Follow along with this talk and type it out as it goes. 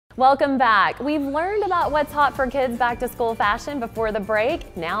Welcome back. We've learned about what's hot for kids back to school fashion before the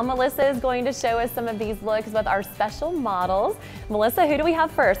break. Now Melissa is going to show us some of these looks with our special models. Melissa, who do we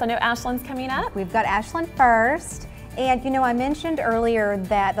have first? I know Ashlyn's coming up. We've got Ashlyn first. And you know, I mentioned earlier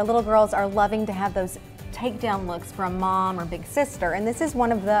that the little girls are loving to have those takedown looks from mom or big sister, and this is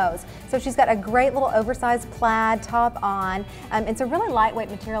one of those. So she's got a great little oversized plaid top on. It's a really lightweight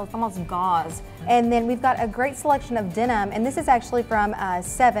material, it's almost gauze. And then we've got a great selection of denim, and this is actually from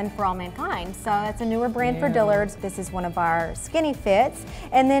 7 For All Mankind. So that's a newer brand for Dillard's. This is one of our skinny fits.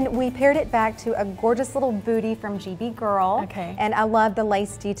 And then we paired it back to a gorgeous little booty from GB Girl. Okay. And I love the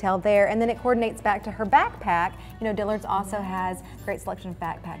lace detail there. And then it coordinates back to her backpack. You know, Dillard's also has a great selection of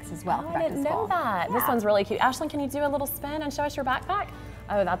backpacks as well for back to school. I didn't know that. Yeah. This one's really cute. Ashlyn, can you do a little spin and show us your backpack?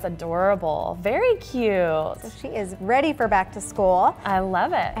 Oh, that's adorable. Very cute. So she is ready for back to school. I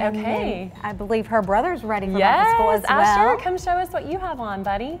love it. And okay. I believe her brother's ready for back to school as well. Asher, come show us what you have on,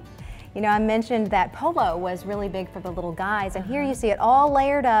 buddy. You know, I mentioned that polo was really big for the little guys, and here you see it all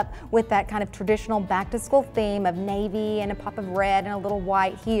layered up with that kind of traditional back-to-school theme of navy and a pop of red and a little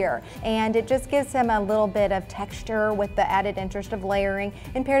white here. And it just gives him a little bit of texture with the added interest of layering,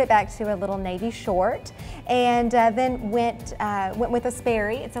 and paired it back to a little navy short. And then went with a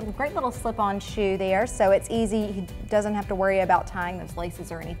Sperry. It's a great little slip-on shoe there, so it's easy. He doesn't have to worry about tying those laces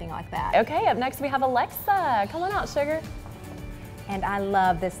or anything like that. Okay, up next we have Alexa. Come on out, sugar. And I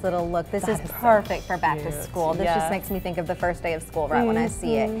love this little look. This is perfect for back to school. This just makes me think of the first day of school right when I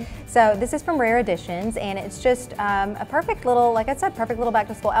see it. So this is from Rare Editions, and it's just a perfect little, like I said, perfect little back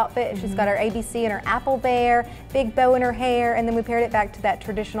to school outfit. She's got her ABC and her apple there, big bow in her hair, and then we paired it back to that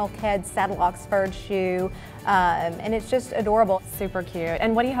traditional Keds saddle Oxford shoe. And it's just adorable. Super cute.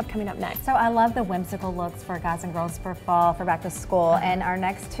 And what do you have coming up next? So I love the whimsical looks for guys and girls for fall, for back to school. And our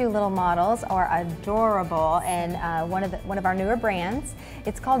next two little models are adorable, and one of our newer brands.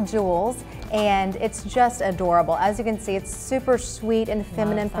 It's called Jules, and it's just adorable. As you can see, it's super sweet and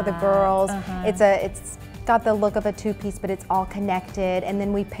feminine for the girls. It's got the look of a two-piece, but it's all connected. And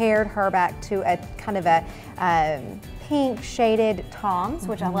then we paired her back to a kind of a pink shaded Toms,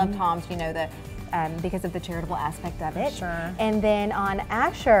 which I love Toms, you know, because of the charitable aspect of it. Sure. And then on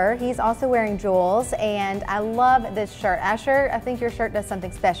Asher, he's also wearing Jules, and I love this shirt. Asher, I think your shirt does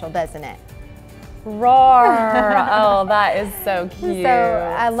something special, doesn't it? Roar! Oh, that is so cute. So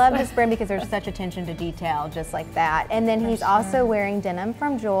I love this brand because there's such attention to detail, just like that. And then he's also wearing denim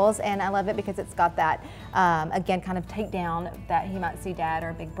from Jules, and I love it because it's got that, again, kind of takedown that he might see dad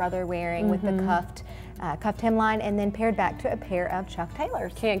or big brother wearing with the cuffed hemline, and then paired back to a pair of Chuck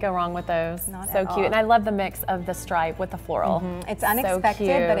Taylors. Can't go wrong with those. Not so at cute. all. And I love the mix of the stripe with the floral. It's unexpected,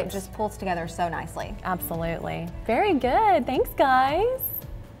 so but it just pulls together so nicely. Absolutely. Very good. Thanks, guys.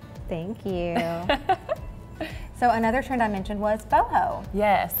 Thank you. So another trend I mentioned was boho.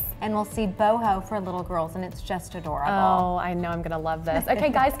 Yes. And we'll see boho for little girls, and it's just adorable. Oh, I know I'm gonna love this. Okay,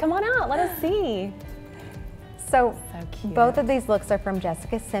 guys, come on out. Let us see. So cute. Both of these looks are from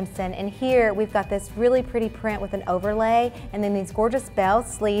Jessica Simpson, and here we've got this really pretty print with an overlay, and then these gorgeous bell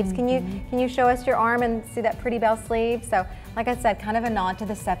sleeves. Can you show us your arm and see that pretty bell sleeve? So, like I said, kind of a nod to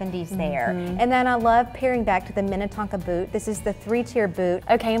the 70s there. And then I love pairing back to the Minnetonka boot. This is the 3-tier boot.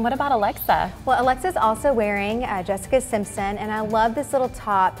 Okay, and what about Alexa? Well, Alexa's also wearing Jessica Simpson, and I love this little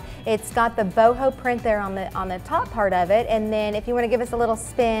top. It's got the boho print there on the top part of it, and then if you want to give us a little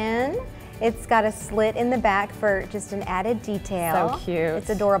spin, it's got a slit in the back for just an added detail. So cute.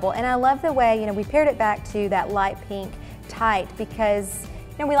 It's adorable. And I love the way, you know, we paired it back to that light pink tight because,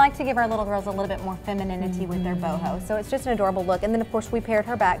 you know, we like to give our little girls a little bit more femininity with their boho. So it's just an adorable look. And then, of course, we paired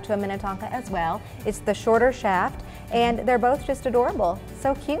her back to a Minnetonka as well. It's the shorter shaft, and they're both just adorable.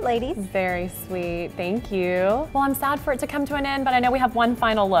 So cute, ladies. Very sweet. Thank you. Well, I'm sad for it to come to an end, but I know we have one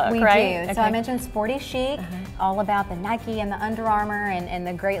final look, we right? do. Okay. So I mentioned sporty chic, all about the Nike and the Under Armour and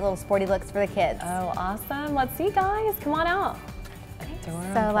the great little sporty looks for the kids. Oh, awesome. Let's see, guys. Come on out.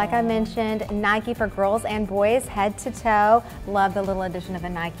 So like I mentioned, Nike for girls and boys, head to toe. Love the little addition of a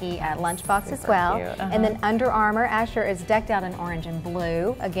Nike lunchbox as well. And then Under Armour, Asher is decked out in orange and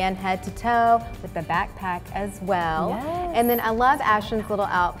blue. Again, head to toe with the backpack as well. Yes. And then I love Ashlyn's little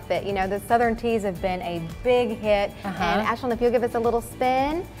outfit. You know, the Southern tees have been a big hit. And Ashlyn, if you'll give us a little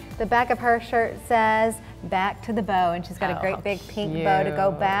spin, the back of her shirt says, back to the bow, and she's got a great big pink bow to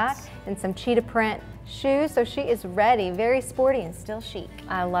go back, and some cheetah print shoes. So she is ready, very sporty and still chic.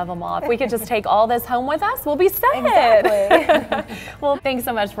 I love them all. If we could just take all this home with us, we'll be set. Exactly. Well, thanks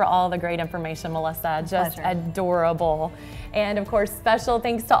so much for all the great information, Melissa. Just adorable. And of course, special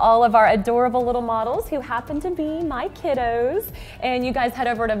thanks to all of our adorable little models who happen to be my kiddos. And you guys head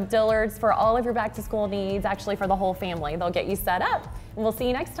over to Dillard's for all of your back to school needs, actually for the whole family. They'll get you set up. And we'll see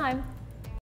you next time.